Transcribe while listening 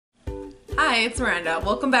Hi, it's Miranda.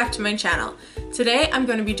 Welcome back to my channel. Today I'm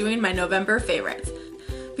going to be doing my November favorites.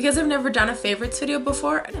 Because I've never done a favorites video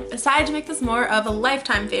before, I decided to make this more of a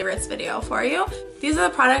lifetime favorites video for you. These are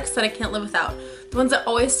the products that I can't live without. The ones that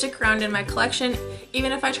always stick around in my collection.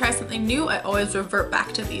 Even if I try something new, I always revert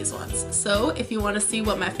back to these ones. So if you want to see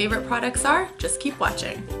what my favorite products are, just keep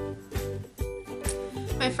watching.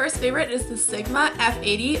 My first favorite is the Sigma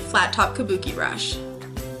F80 Flat Top Kabuki Brush.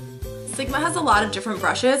 Sigma has a lot of different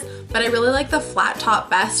brushes, but I really like the flat top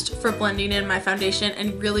best for blending in my foundation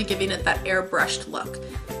and really giving it that airbrushed look.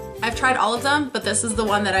 I've tried all of them, but this is the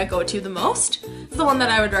one that I go to the most. It's the one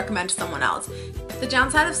that I would recommend to someone else. The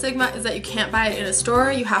downside of Sigma is that you can't buy it in a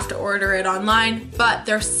store, you have to order it online, but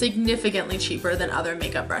they're significantly cheaper than other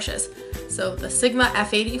makeup brushes. So the Sigma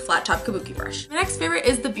F80 Flat Top Kabuki Brush. My next favorite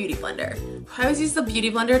is the Beauty Blender. I always use the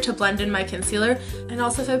Beauty Blender to blend in my concealer, and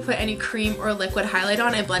also if I put any cream or liquid highlight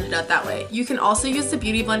on, I blend it out that way. You can also use the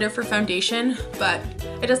Beauty Blender for foundation, but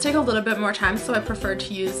it does take a little bit more time, so I prefer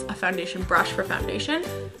to use a foundation brush for foundation,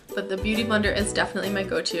 but the Beauty Blender is definitely my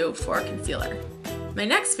go-to for concealer. My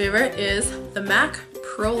next favorite is the MAC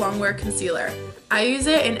Pro Longwear Concealer. I use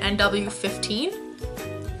it in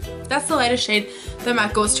NW15. That's the lightest shade that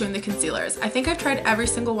MAC goes to in the concealers. I think I've tried every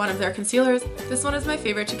single one of their concealers. This one is my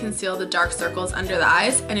favorite to conceal the dark circles under the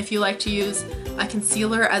eyes, and if you like to use a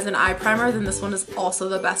concealer as an eye primer, then this one is also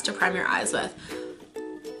the best to prime your eyes with.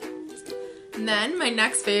 And then my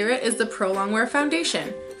next favorite is the Pro Longwear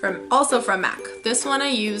Foundation, also from MAC. This one I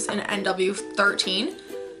use in NW13.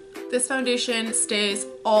 This foundation stays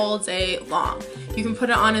all day long. You can put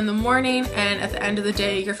it on in the morning, and at the end of the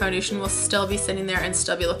day your foundation will still be sitting there and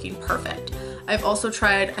still be looking perfect. I've also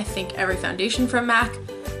tried, I think, every foundation from MAC.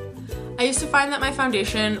 I used to find that my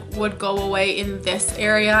foundation would go away in this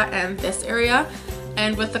area and this area,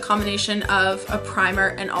 and with the combination of a primer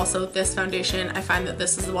and also this foundation, I find that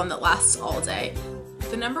this is the one that lasts all day.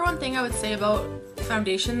 The number one thing I would say about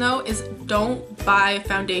foundation though is don't buy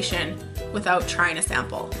foundation without trying a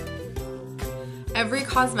sample. Every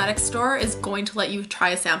cosmetic store is going to let you try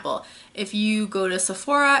a sample. If you go to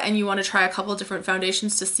Sephora and you want to try a couple different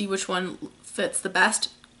foundations to see which one fits the best,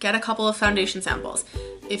 get a couple of foundation samples.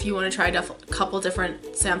 If you want to try a couple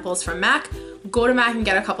different samples from MAC, go to MAC and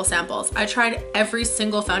get a couple samples. I tried every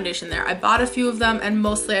single foundation there. I bought a few of them, and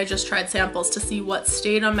mostly I just tried samples to see what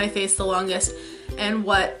stayed on my face the longest and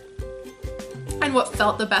what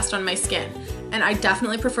felt the best on my skin. And I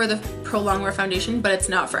definitely prefer the Pro Longwear Foundation, but it's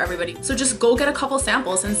not for everybody. So just go get a couple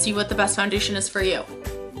samples and see what the best foundation is for you.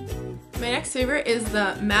 My next favorite is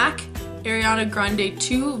the MAC Ariana Grande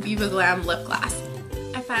 2 Viva Glam Lip Gloss.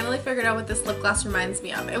 I finally figured out what this lip gloss reminds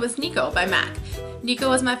me of. It was Nico by MAC. Nico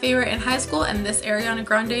was my favorite in high school, and this Ariana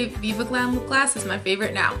Grande Viva Glam lip gloss is my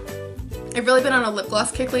favorite now. I've really been on a lip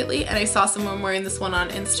gloss kick lately, and I saw someone wearing this one on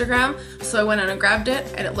Instagram, so I went out and grabbed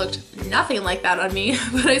it, and it looked nothing like that on me,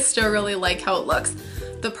 but I still really like how it looks.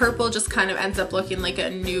 The purple just kind of ends up looking like a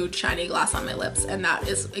nude shiny gloss on my lips, and that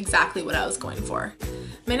is exactly what I was going for.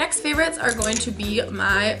 My next favorites are going to be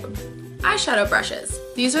my eyeshadow brushes.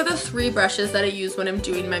 These are the three brushes that I use when I'm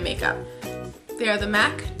doing my makeup. They are the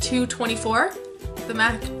MAC 224, the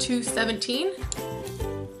MAC 217,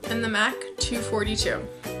 and the MAC 242.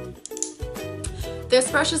 This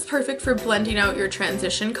brush is perfect for blending out your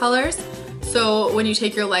transition colors. So when you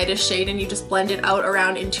take your lightest shade and you just blend it out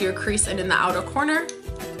around into your crease and in the outer corner,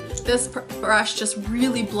 this brush just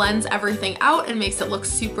really blends everything out and makes it look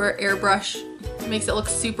super makes it look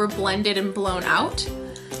super blended and blown out.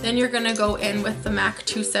 Then you're gonna go in with the MAC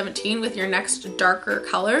 217 with your next darker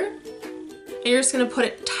color, and you're just gonna put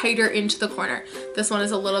it tighter into the corner. This one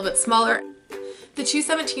is a little bit smaller. The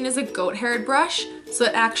 217 is a goat haired brush, so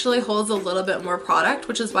it actually holds a little bit more product,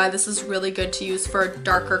 which is why this is really good to use for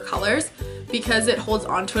darker colors, because it holds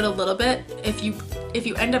onto it a little bit. If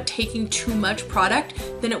you end up taking too much product,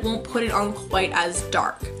 then it won't put it on quite as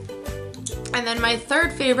dark. And then my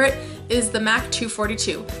third favorite is the MAC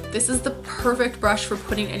 242. This is the perfect brush for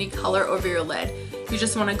putting any color over your lid. You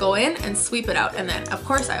just want to go in and sweep it out, and then of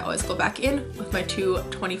course I always go back in with my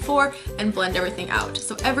 224 and blend everything out.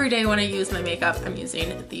 So every day when I use my makeup, I'm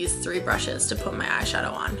using these three brushes to put my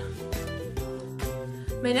eyeshadow on.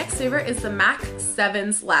 My next favorite is the MAC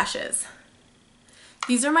 7's lashes.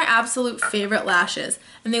 These are my absolute favorite lashes,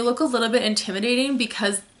 and they look a little bit intimidating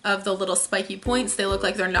because of the little spiky points. They look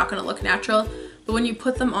like they're not going to look natural, but when you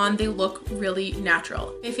put them on, they look really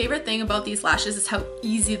natural. My favorite thing about these lashes is how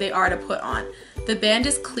easy they are to put on. The band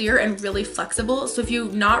is clear and really flexible, so if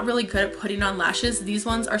you're not really good at putting on lashes, these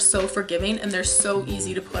ones are so forgiving and they're so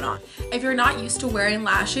easy to put on. If you're not used to wearing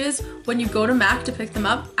lashes, when you go to MAC to pick them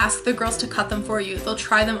up, ask the girls to cut them for you. They'll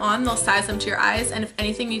try them on, they'll size them to your eyes, and if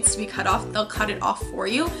anything needs to be cut off, they'll cut it off for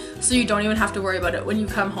you, so you don't even have to worry about it. When you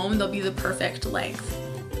come home, they'll be the perfect length.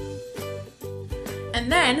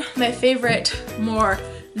 And then my favorite, more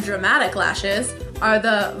dramatic lashes are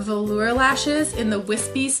the velour lashes in the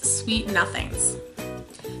Wispy's Sweet Nothings.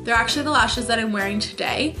 They're actually the lashes that I'm wearing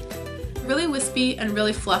today. Really wispy and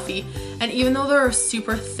really fluffy, and even though they're a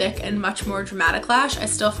super thick and much more dramatic lash, I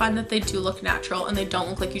still find that they do look natural and they don't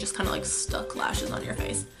look like you just kind of like stuck lashes on your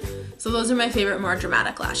face. So those are my favorite more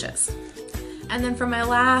dramatic lashes. And then for my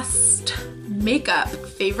last makeup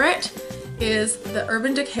favorite is the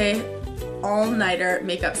Urban Decay All Nighter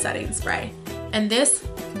Makeup Setting Spray. And this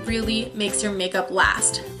really makes your makeup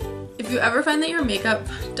last. If you ever find that your makeup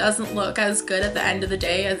doesn't look as good at the end of the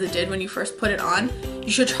day as it did when you first put it on, you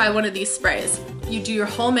should try one of these sprays. You do your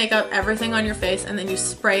whole makeup, everything on your face, and then you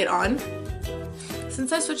spray it on.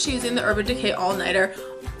 Since I switched to using the Urban Decay All Nighter,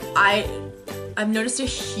 I've noticed a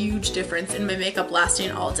huge difference in my makeup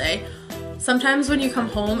lasting all day. Sometimes when you come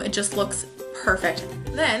home, it just looks perfect.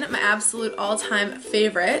 Then my absolute all-time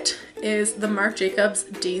favorite is the Marc Jacobs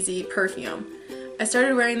Daisy perfume. I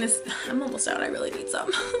started wearing this, I'm almost out, I really need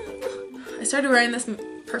some. I started wearing this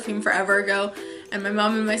perfume forever ago, and my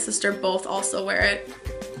mom and my sister both also wear it.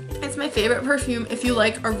 It's my favorite perfume if you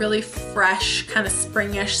like a really fresh, kind of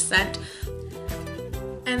springish scent.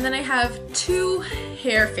 And then I have two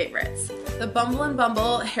hair favorites. The Bumble &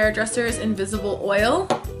 Bumble Hairdresser's Invisible Oil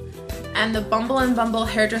and the Bumble & Bumble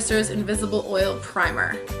Hairdresser's Invisible Oil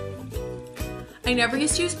Primer. I never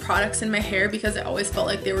used to use products in my hair because I always felt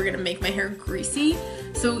like they were gonna make my hair greasy.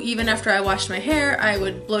 So even after I washed my hair, I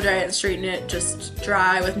would blow dry it and straighten it just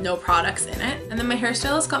dry with no products in it. And then my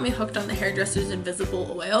hairstylist got me hooked on the Hairdresser's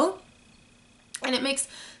Invisible Oil, and it makes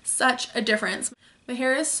such a difference. My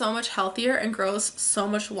hair is so much healthier and grows so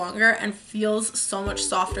much longer and feels so much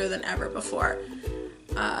softer than ever before.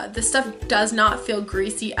 This stuff does not feel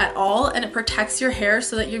greasy at all, and it protects your hair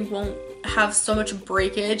so that you won't have so much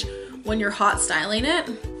breakage when you're hot styling it.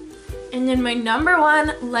 And then my number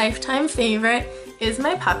one lifetime favorite is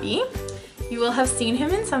my puppy. You will have seen him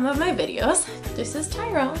in some of my videos. This is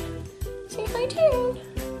Tyrone. Say hi, Tyrone.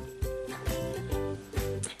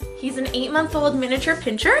 He's an 8-month-old miniature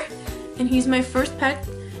pinscher, and he's my first pet.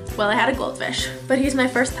 Well, I had a goldfish, but he's my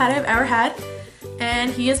first pet I've ever had,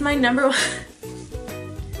 and he is my number one.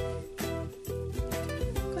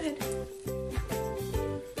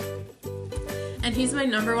 And he's my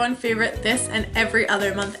number one favorite this and every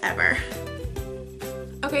other month ever.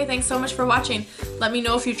 Okay, thanks so much for watching. Let me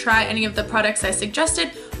know if you try any of the products I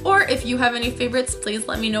suggested, or if you have any favorites, please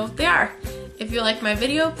let me know what they are. If you like my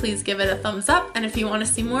video, please give it a thumbs up, and if you want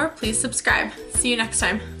to see more, please subscribe. See you next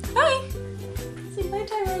time. Bye!